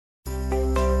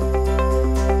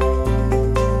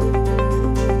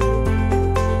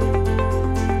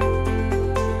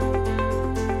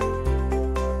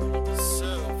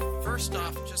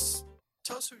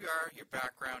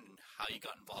background and how you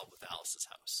got involved with Alice's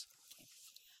House.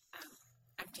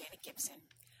 I'm Janet Gibson.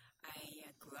 I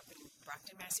grew up in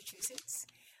Brockton, Massachusetts,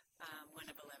 one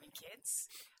of 11 kids.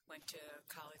 Went to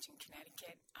college in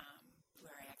Connecticut,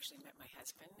 where I actually met my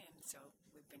husband, and so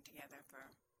we've been together for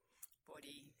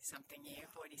 47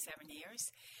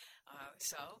 years.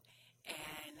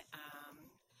 And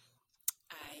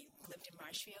I lived in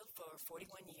Marshfield for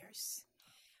 41 years,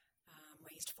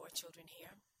 raised 4 children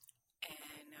here,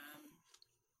 and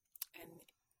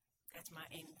that's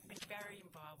and been very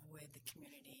involved with the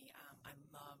community. I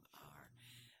love our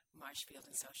Marshfield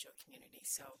and South Shore community,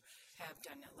 so have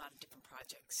done a lot of different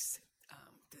projects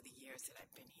through the years that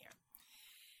I've been here.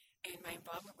 And my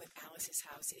involvement with Alice's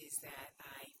House is that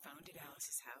I founded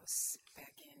Alice's House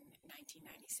back in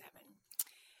 1997,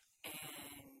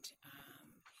 and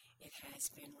it has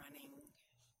been running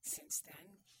since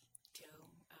then till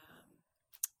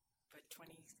for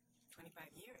 25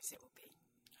 years it will be.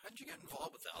 How did you get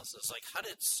involved with Alice's? How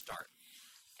did it start?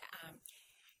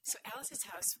 So Alice's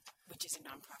House, which is a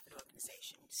nonprofit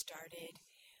organization, started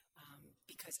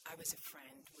because I was a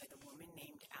friend with a woman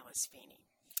named Alice Feeney.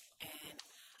 And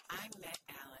I met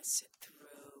Alice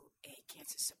through a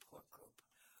cancer support group,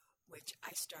 which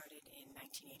I started in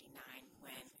 1989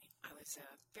 when I was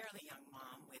a fairly young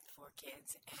mom with 4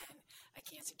 kids and a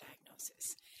cancer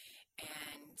diagnosis.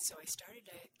 And so I started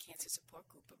a cancer support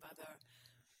group of other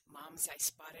moms I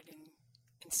spotted in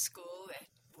school that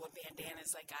wore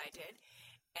bandanas like I did,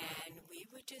 and we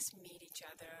would just meet each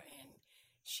other and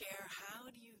share how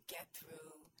do you get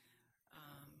through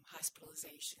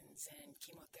hospitalizations and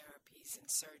chemotherapies and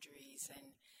surgeries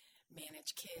and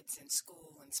manage kids and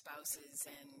school and spouses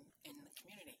and in the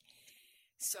community.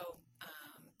 So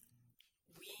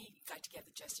we got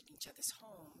together just in each other's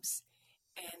homes,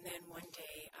 and then one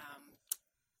day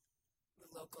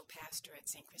the local pastor at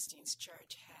St. Christine's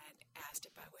Church had asked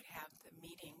if I would have the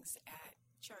meetings at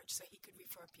church so he could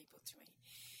refer people to me.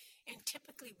 And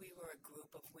typically we were a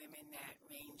group of women that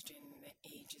ranged in the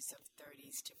ages of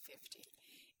 30s to 50.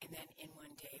 And then in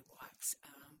one day walks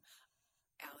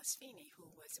Alice Feeney, who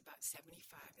was about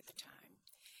 75 at the time.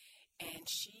 And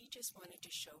she just wanted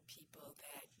to show people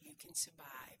that you can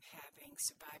survive having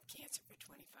survived cancer for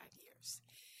 25 years.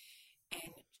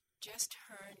 And just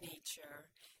her nature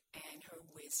and her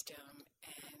wisdom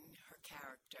and her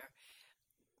character,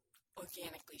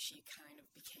 organically she kind of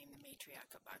became the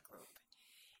matriarch of our group.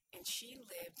 And she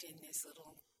lived in this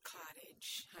little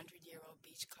cottage, 100-year-old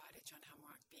beach cottage on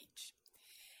Hemlock Beach.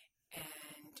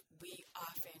 And we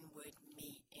often would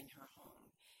meet in her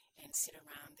home and sit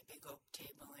around the big oak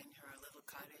table in her little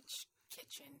cottage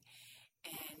kitchen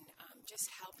and just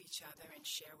help each other and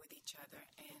share with each other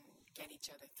and get each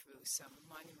other through some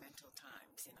monumental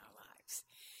times in our lives.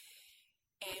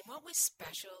 And what was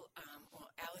special,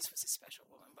 Alice was a special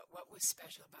woman, but what was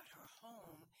special about her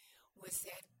home was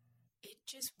that it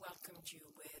just welcomed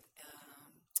you with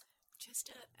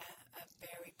just a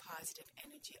very positive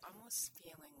energy, almost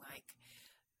feeling like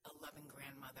a loving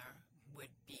grandmother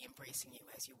would be embracing you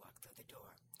as you walk through the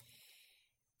door.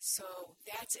 So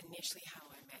that's initially how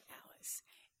I met Alice.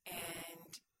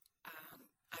 And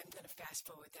I'm going to fast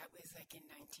forward. That was like in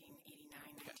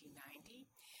 1989, 1990.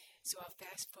 So I'll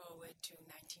fast forward to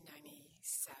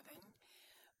 1997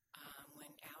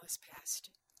 when Alice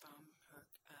passed from her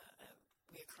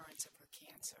reoccurrence of her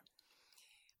cancer.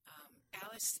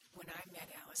 Alice, when I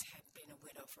met Alice, had been a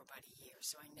widow for about a year,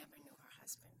 so I never knew her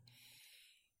husband.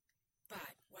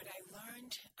 But what I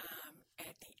learned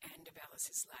at the end of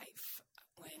Alice's life,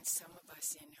 when some of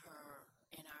us in our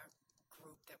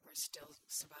group that were still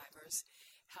survivors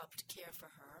helped care for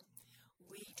her,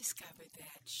 we discovered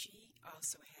that she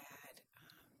also had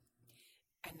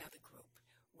another group,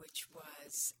 which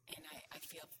was, and I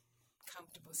feel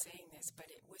comfortable saying this, but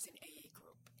it was an AA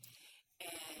group.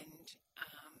 And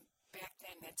back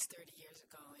then, that's 30 years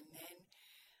ago, and then,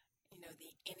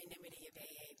 the anonymity of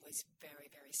AA was very,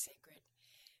 very sacred.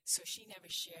 So she never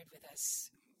shared with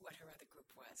us what her other group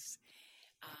was.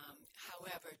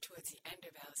 However, towards the end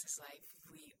of Alice's life,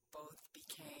 we both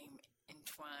became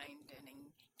entwined and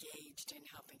engaged in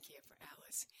helping care for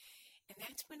Alice. And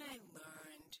that's when I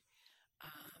learned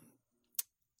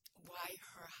why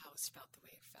her house felt the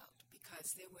way it felt,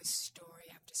 because there was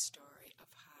story after story of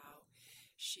how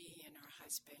she and her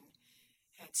husband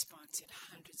had sponsored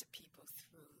hundreds of people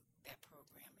through that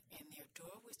program, and their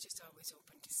door was just always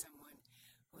open to someone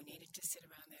who needed to sit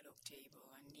around that oak table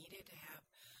and needed to have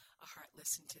a heart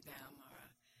listen to them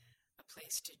or a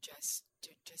place to just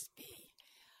be.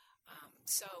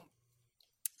 So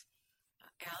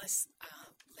Alice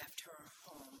left her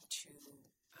home to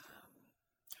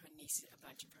a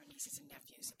bunch of her nieces and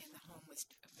nephews, and the home was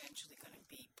eventually going to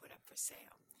be put up for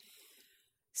sale.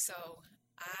 So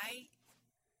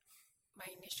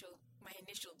my initial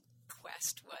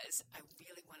quest was I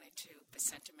really wanted to, for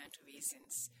sentimental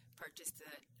reasons, purchase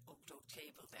the old oak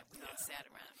table that we all sat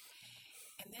around.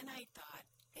 And then I thought,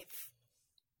 if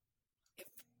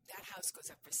that house goes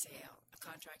up for sale, a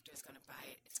contractor is going to buy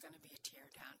it, it's going to be a tear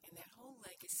down. And that whole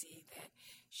legacy that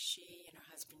she and her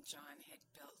husband John had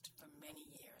built for many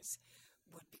years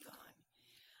would be gone.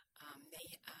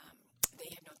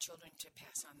 They had no children to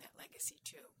pass on that legacy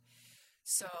to.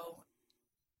 So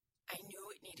I knew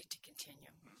it needed to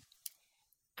continue.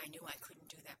 I knew I couldn't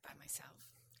do that by myself.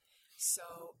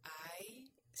 So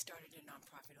I started a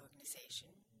nonprofit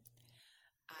organization.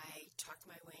 I talked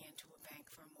my way into a bank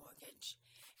for a mortgage,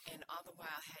 and all the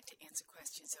while had to answer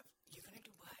questions of, you're going to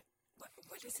do what?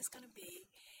 What is this going to be?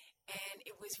 And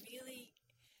it was really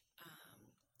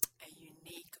a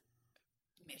unique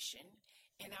mission.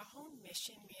 And our whole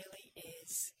mission really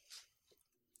is,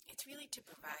 it's really to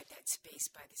provide that space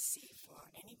by the sea for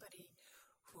anybody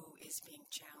who is being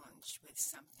challenged with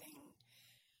something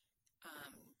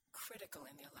critical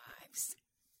in their lives,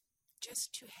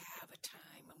 just to have a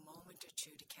time, a moment or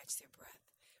two to catch their breath,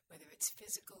 whether it's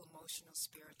physical, emotional,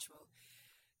 spiritual,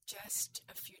 just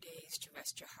a few days to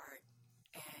rest your heart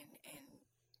and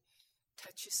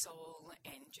touch your soul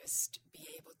and just be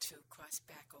able to cross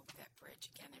back over that bridge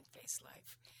again and face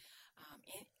life.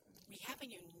 And we have a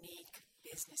unique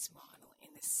business model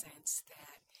in the sense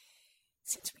that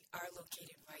since we are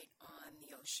located right on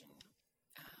the ocean,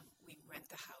 we rent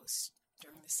the house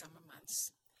during the summer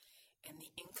months, and the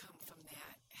income from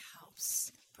that helps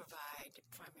provide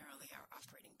primarily our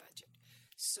operating budget.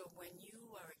 So when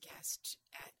you are a guest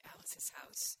at Alice's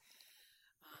house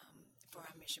for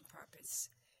our mission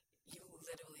purpose, you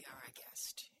literally are a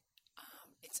guest.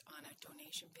 It's on a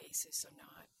donation basis or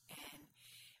not, and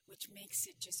which makes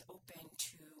it just open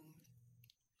to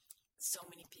so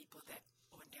many people that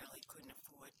ordinarily couldn't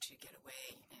afford to get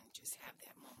away and just have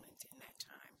that moment in that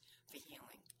time for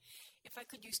healing. If I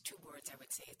could use two words, I would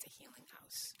say it's a healing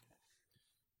house.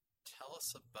 Tell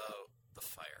us about the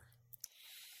fire.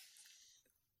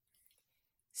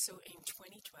 So in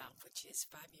 2012, which is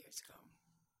 5 years ago,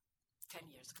 10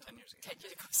 years ago. 10 years ago. 10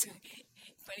 years ago, so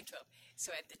 2012.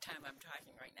 So at the time I'm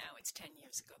talking right now, it's 10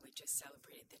 years ago. We just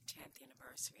celebrated the 10th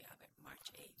anniversary of it,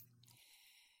 March 8th.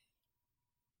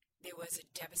 There was a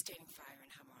devastating fire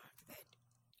in Hammerock that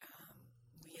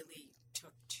really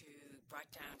brought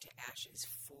down to ashes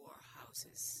 4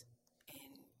 houses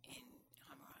in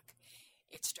Hammerock.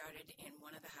 It started in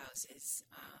one of the houses,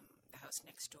 the house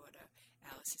next door to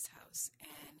Alice's house,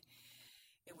 and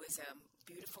it was a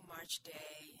beautiful March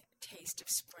day, taste of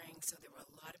spring, so there were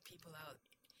a lot of people out,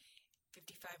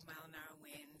 55-mile-an-hour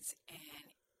winds,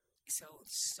 and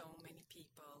so many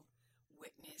people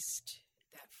witnessed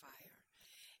that fire.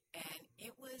 And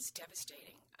it was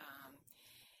devastating.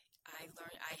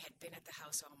 I had been at the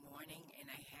house all morning, and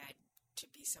I had to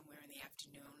be somewhere in the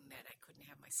afternoon that I couldn't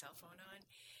have my cell phone on.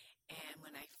 And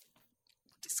when I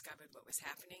discovered what was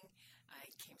happening,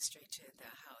 I came straight to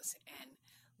the house, and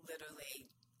literally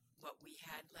what we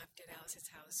had left at Alice's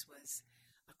house was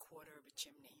a quarter of a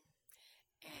chimney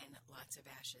and lots of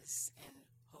ashes and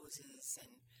hoses.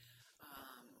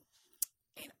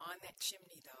 And on that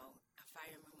chimney, though, a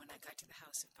fireman, when I got to the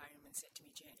house, a fireman said to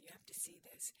me, "Jan, you have to see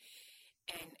this."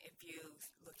 And if you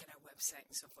look at our website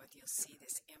and so forth, you'll see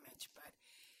this image. But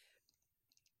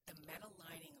the metal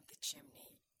lining of the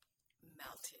chimney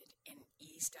melted and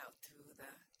eased out through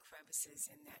the crevices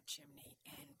in that chimney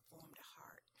and formed a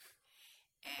heart.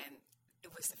 And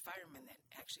it was the fireman that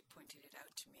actually pointed it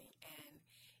out to me. And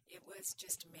it was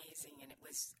just amazing. And it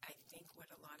was, I think, what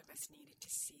a lot of us needed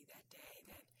to see that day,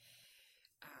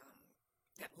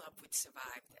 that love would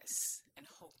survive this and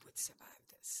hope would survive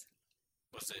this.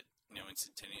 Was it,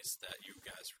 instantaneous that you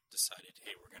guys decided,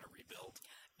 hey, we're going to rebuild?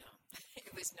 No, it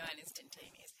was not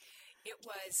instantaneous. It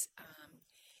was,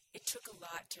 it took a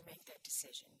lot to make that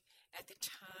decision. At the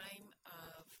time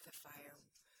of the fire,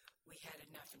 we had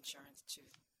enough insurance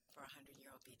for a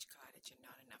 100-year-old beach cottage and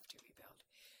not enough to rebuild.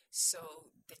 So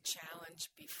the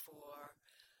challenge before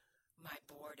my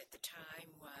board at the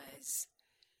time was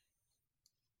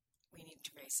we needed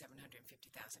to raise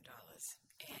 $750,000.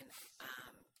 And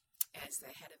as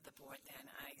the head of the board then,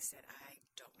 I said, I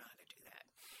don't know how to do that.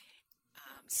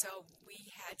 So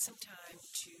we had some time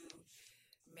to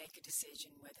make a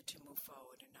decision whether to move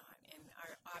forward or not. And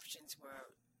our options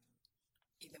were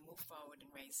either move forward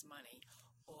and raise money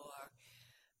or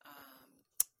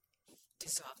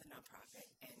dissolve the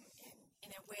nonprofit. And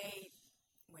in a way,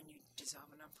 when you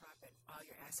dissolve a nonprofit, all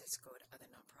your assets go to other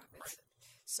nonprofits. Right.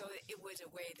 So it was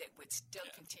a way that would still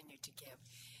continue to give.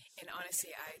 And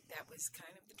honestly, that was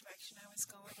kind of the direction I was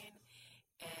going in.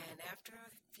 And after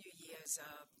a few years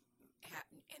of,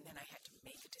 and then I had to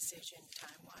make a decision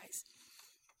time-wise.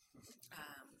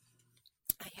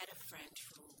 I had a friend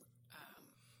who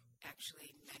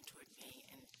actually mentored me,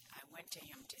 and I went to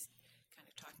him to kind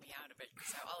of talk me out of it.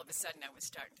 So all of a sudden, I was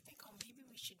starting to think, oh, maybe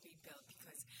we should rebuild,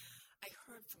 because I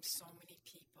heard from so many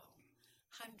people,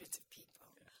 hundreds of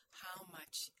people, how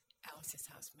much Alice's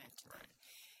House meant to them,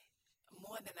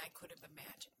 more than I could have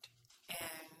imagined.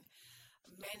 And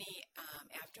many,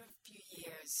 after a few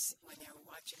years, when they were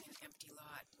watching an empty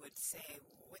lot, would say,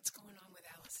 what's going on with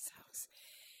Alice's House?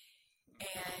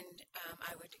 And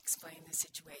I would explain the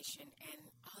situation,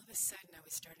 and all of a sudden I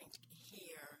was starting to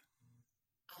hear,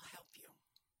 I'll help you.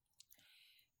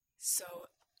 So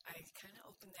I kind of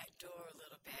opened that door a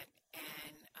little bit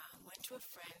and went to a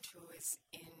friend who was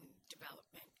in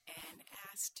development and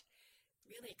asked,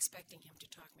 really expecting him to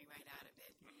talk me right out of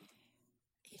it.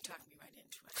 He talked me right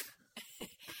into it.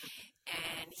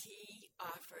 And he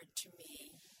offered to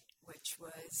me, which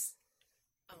was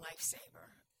a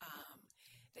lifesaver,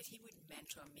 that he would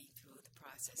mentor me through the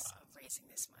process of raising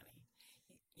this money.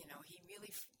 He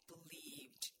really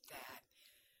believed that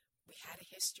we had a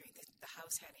history, that the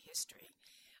house had a history.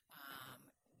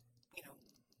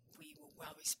 We were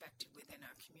well respected within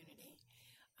our community,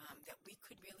 that we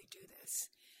could really do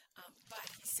this. But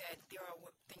he said there are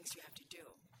things you have to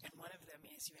do, and one of them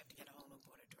is you have to get a whole new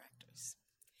board of directors.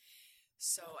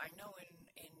 So I know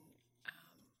in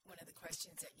one of the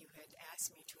questions that you had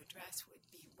asked me to address would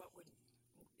be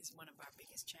is one of our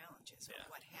biggest challenges, or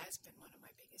what has been one of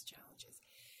my biggest challenges.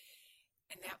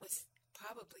 And that was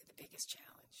probably the biggest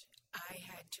challenge. I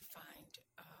had to find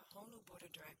a whole new board of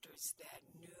directors that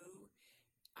knew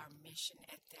our mission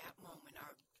at that moment,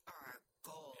 our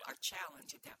goal, our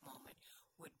challenge at that moment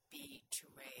would be to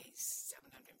raise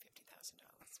 $750,000.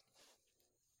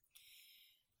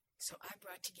 So I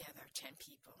brought together 10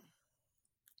 people,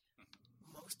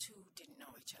 most who didn't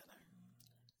know each other,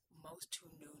 most who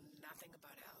knew nothing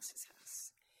about Alice's House.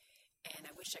 And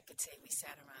I wish I could say we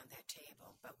sat around that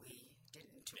table, but we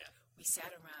didn't. Yeah. We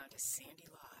sat around a sandy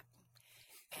lot,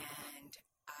 and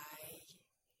I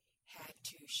had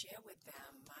to share with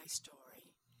them my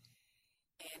story.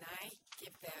 And I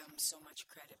give them so much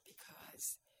credit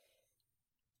because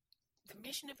the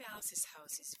mission of Alice's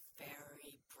House is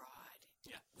very broad,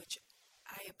 which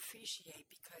I appreciate,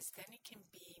 because then it can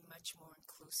be much more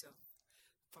inclusive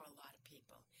for a lot of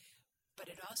people. But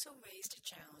it also raised a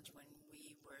challenge when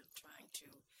we were trying to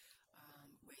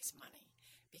raise money,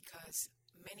 because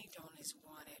many donors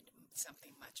wanted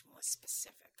something much more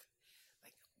specific,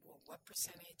 like, well, what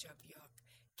percentage of your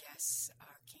guests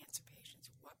are cancer patients?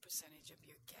 What percentage of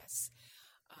your guests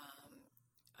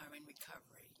are in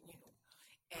recovery?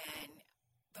 And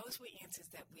those were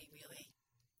answers that we really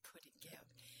couldn't give.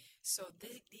 So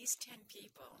these 10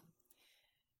 people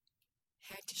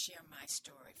had to share my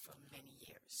story for many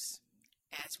years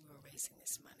as we were raising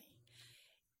this money,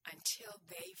 until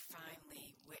they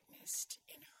finally witnessed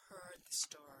and heard the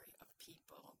story of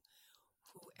people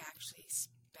who actually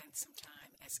spent some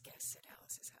time as guests at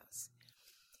Alice's House.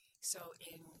 So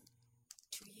in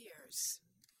 2 years,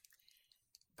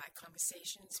 by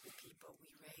conversations with people,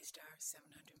 we raised our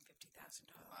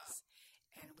 $750,000. Wow.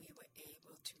 And we were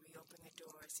able to reopen the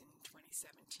doors in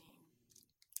 2017.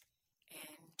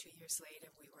 And 2 years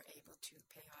later, we were able to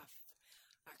pay off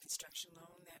our construction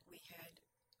loan that we had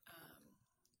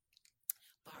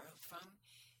borrowed from,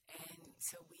 and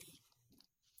so we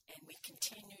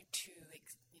continued to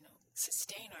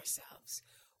sustain ourselves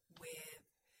with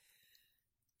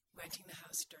renting the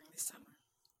house during the summer,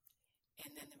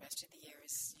 and then the rest of the year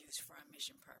is used for our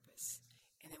mission purpose.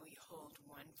 And then we hold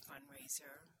one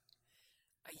fundraiser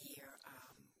a year,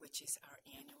 which is our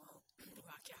annual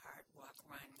Rock Your Heart Walk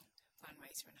Run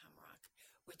fundraiser in Humrock,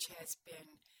 which has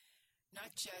been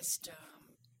not just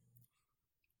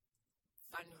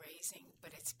fundraising,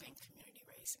 but it's been community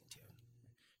raising too.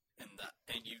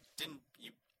 And you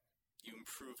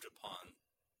improved upon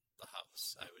the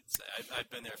house, I would say. I've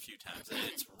been there a few times, and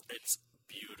it's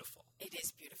beautiful. It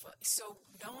is beautiful. So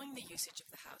knowing the usage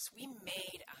of the house, we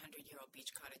made a 100-year-old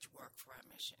beach cottage work for our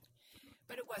mission,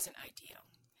 but it wasn't ideal.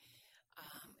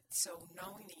 So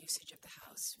knowing the usage of the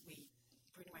house, we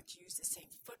pretty much used the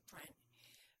same footprint,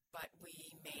 but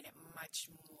we made it much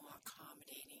more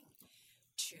accommodating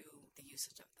to the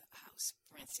usage of the house.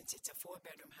 For instance, it's a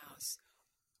 4-bedroom house,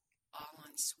 all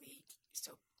en suite,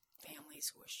 so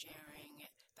families who are sharing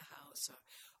the house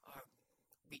or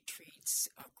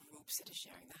retreats or groups that are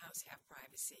sharing the house have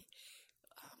privacy,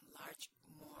 large,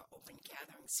 more open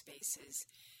gathering spaces.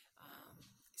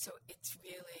 So it's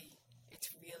really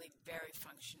very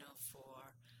functional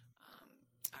for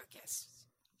our guests.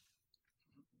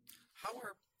 How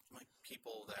are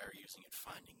people that are using it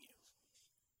finding you?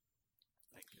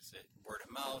 Is it word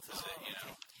of mouth? Is it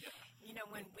Okay. Yeah. You know,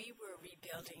 when we were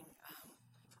rebuilding,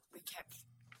 we kept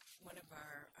one of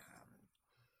our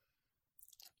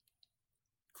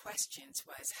questions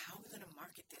was, how are we going to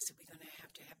market this? Are we going to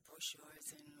have brochures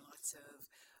in lots of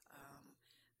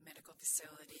medical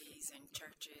facilities and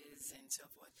churches and so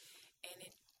forth? And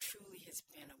it truly has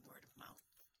been a word of mouth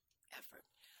effort.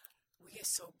 We are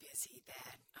so busy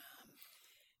that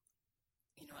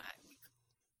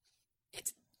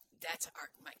that's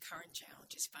my current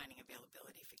challenge is finding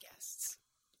availability for guests.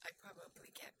 I probably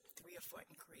get 3 or 4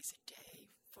 inquiries a day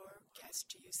for guests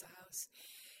to use the house,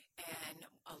 and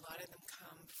a lot of them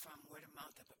come from word of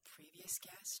mouth of a previous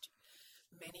guest.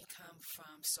 Many come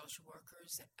from social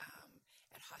workers at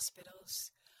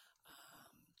hospitals,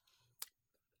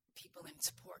 people in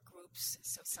support groups.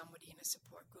 So somebody in a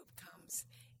support group comes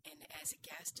and as a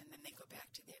guest, and then they go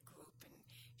back to their group and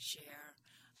share.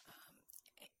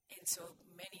 And so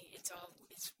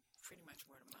it's pretty much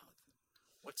word of mouth.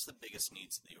 What's the biggest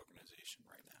needs of the organization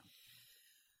right now?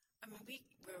 I mean,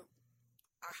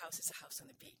 our house is a house on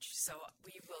the beach, so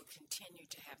we will continue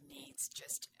to have needs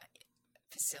just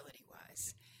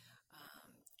facility-wise.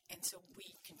 And so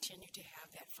we continue to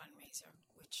have that fundraiser,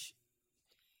 which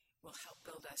will help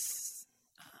build us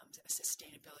a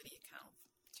sustainability account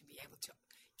to be able to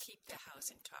keep the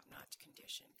house in top-notch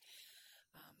condition.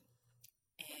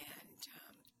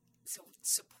 So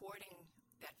supporting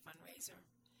that fundraiser,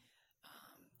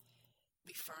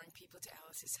 referring people to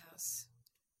Alice's house.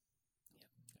 Yeah.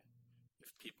 Okay.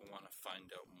 If people want to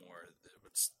find out more,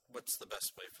 what's the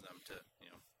best way for them to,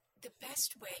 The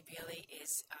best way really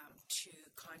is to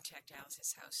contact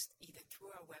Alice's House either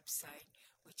through our website,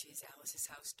 which is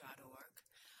aliceshouse.org,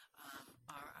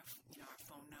 or our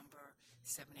phone number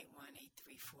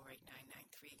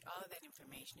 781-834-8993. All of that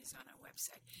information is on our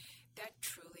website. That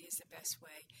truly is the best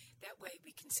way. That way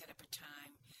we can set up a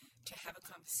time to have a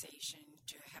conversation,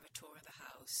 to have a tour of the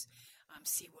house,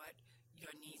 see what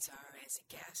your needs are as a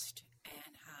guest,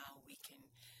 and how we can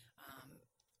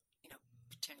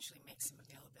potentially make some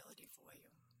availability for you.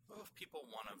 Well, if people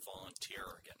want to volunteer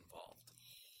or get involved?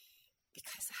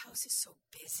 Because the house is so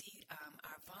busy,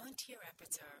 our volunteer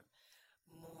efforts are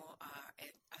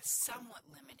somewhat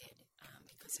limited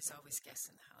because there's always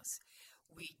guests in the house.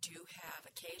 We do have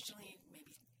occasionally,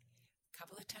 maybe a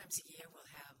couple of times a year, we'll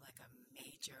have like a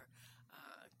major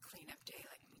cleanup day.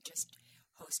 Like we just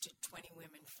hosted 20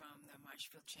 women from the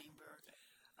Marshfield Chamber,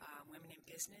 Women in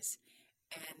Business,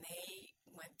 and they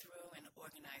went through and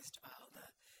organized all the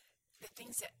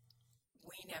things that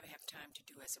we never have time to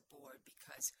do as a board,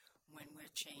 because when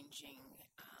we're changing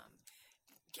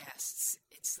guests,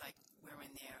 it's like we're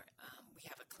in there. We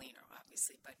have a cleaner,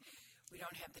 obviously, but we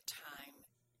don't have the time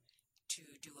to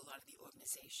do a lot of the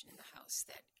organization in the house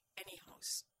that any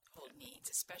household needs,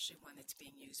 especially one that's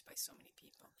being used by so many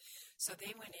people. So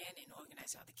they went in and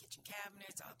organized all the kitchen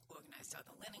cabinets, organized all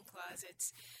the linen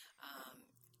closets,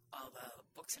 all the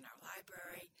books in our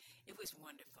library. It was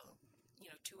wonderful.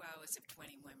 2 hours of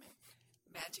 20 women.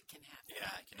 Magic can happen. Yeah,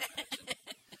 I can imagine.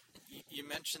 You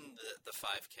mentioned the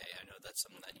 5K. I know that's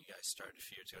something that you guys started a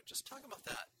few years ago. Just talk about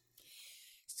that.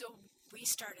 So we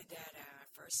started that our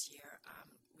first year,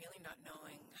 really not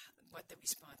knowing what the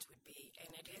response would be,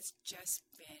 and it has just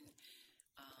been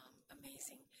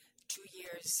amazing. 2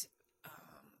 years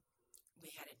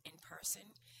we had it in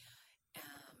person,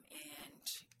 and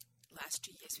last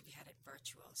 2 years we had it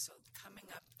virtual. So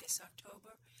coming up this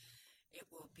October, it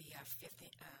will be our fifth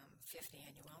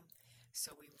annual.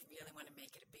 So we really want to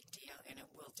make it a big deal, and it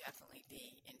will definitely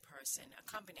be in person, a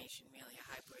combination really, a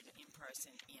hybrid in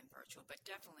person and virtual, but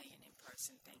definitely an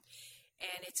in-person thing.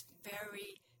 And it's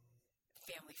very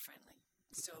family-friendly.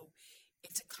 So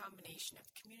it's a combination of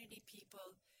community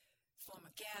people,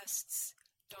 former guests,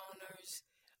 donors,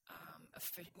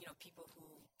 people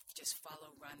who just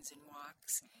follow runs and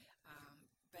walks.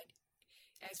 But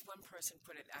as one person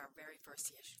put it, our very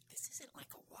first year, this isn't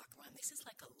like a walk run, this is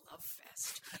like a love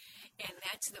fest. And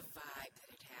that's the vibe that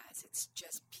it has. It's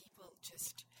just people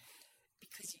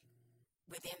because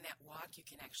within that walk you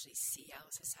can actually see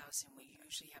Alice's house, and we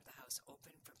usually have the house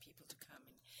open for people to come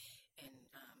and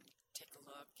take a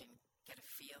look and get a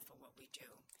feel for what we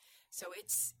do. So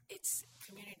it's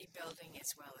community building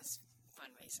as well as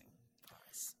fundraising for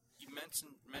us. You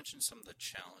mentioned some of the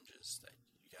challenges that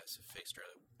you guys have faced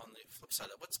earlier. On the flip side,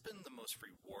 what's been the most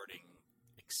rewarding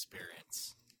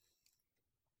experience?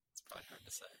 It's probably hard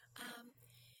to say.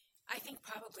 I think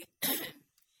probably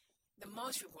the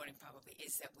most rewarding probably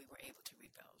is that we were able to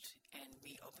rebuild and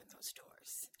reopen those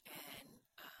doors. And,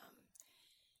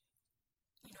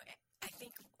 I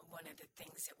think one of the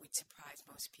things that would surprise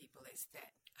most people is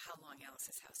that how long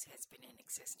Alice's House has been in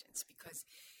existence, because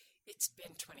it's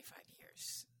been 25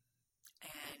 years.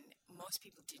 And most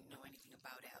people didn't know anything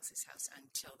about Alice's House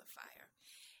until the fire.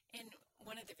 And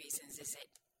one of the reasons is that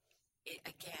it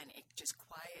just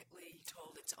quietly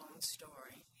told its own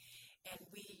story. And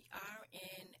we are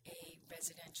in a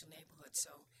residential neighborhood,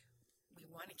 so we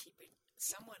want to keep it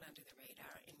somewhat under the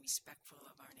radar and respectful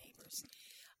of our neighbors.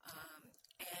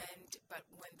 But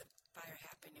when the fire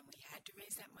happened and we had to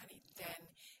raise that money,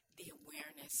 then the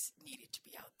awareness needed to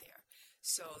be out there.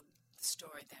 So the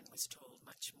story then was told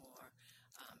much more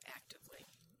actively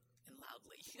and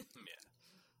loudly. Yeah.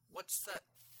 What's that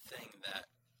thing that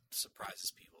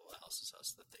surprises people at Alice's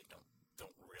House that they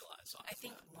don't realize? I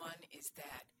think one is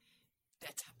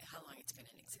that's how long it's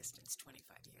been in existence,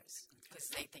 25 years.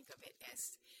 Because they think of it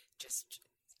as just,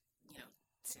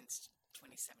 since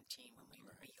 2017 when we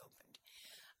reopened.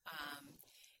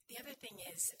 The other thing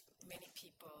is many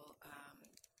people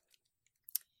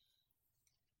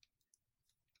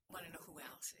want to know who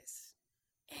Alice is.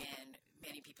 And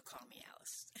many people call me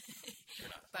Alice.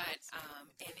 But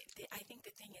I think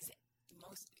the thing is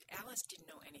Alice didn't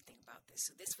know anything about this.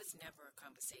 So this was never a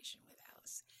conversation with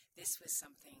Alice. This was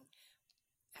something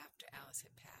after Alice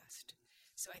had passed.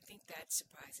 So I think that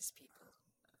surprises people,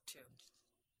 too.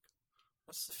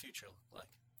 What's the future look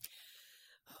like?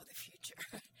 Oh, the future.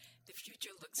 The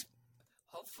future looks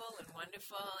hopeful and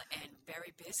wonderful and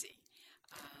very busy.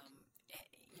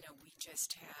 We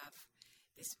just have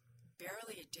this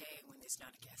barely a day when there's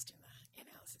not a guest in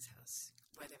Alice's House,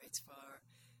 whether it's for,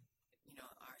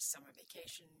 our summer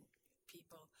vacation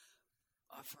people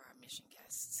or for our mission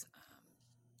guests.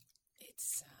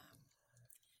 It's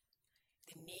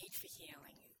the need for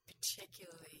healing,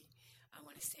 particularly, I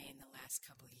want to say, in the last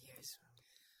couple of years,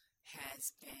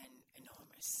 has been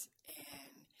enormous.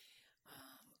 And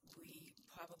we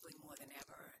probably more than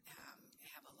ever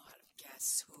have a lot of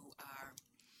guests who are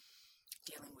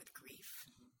dealing with grief,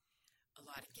 a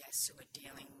lot of guests who are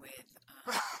dealing with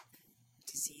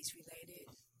disease-related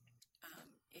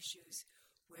issues,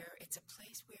 where it's a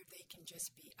place where they can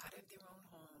just be out of their own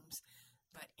homes,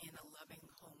 but in a loving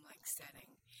home-like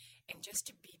setting, and just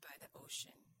to be by the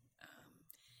ocean.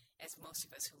 As most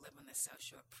of us who live on the South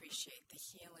Shore appreciate the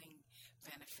healing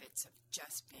benefits of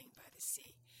just being by the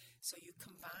sea. So you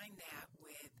combine that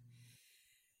with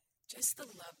just the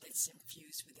love that's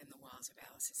infused within the walls of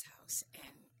Alice's House,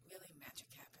 and really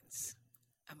magic happens.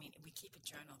 I mean, we keep a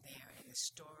journal there, and the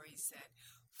stories that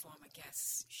former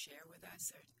guests share with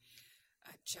us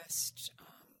are just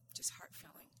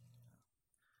heart-filling.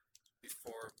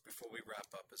 Before we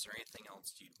wrap up, is there anything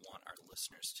else you'd want our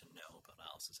listeners to know about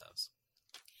Alice's House?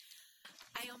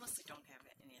 I almost don't have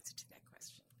an answer to that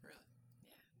question. Really?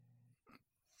 Yeah.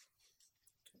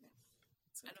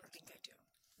 I don't think I do.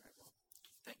 All right, well,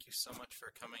 thank you so much for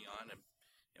coming on, and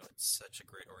it's such a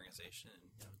great organization,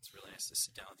 and it's really nice to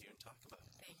sit down with you and talk about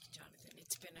it. Thank you, Jonathan.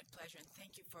 It's been a pleasure, and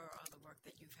thank you for all the work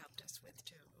that you've helped us with,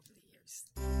 too.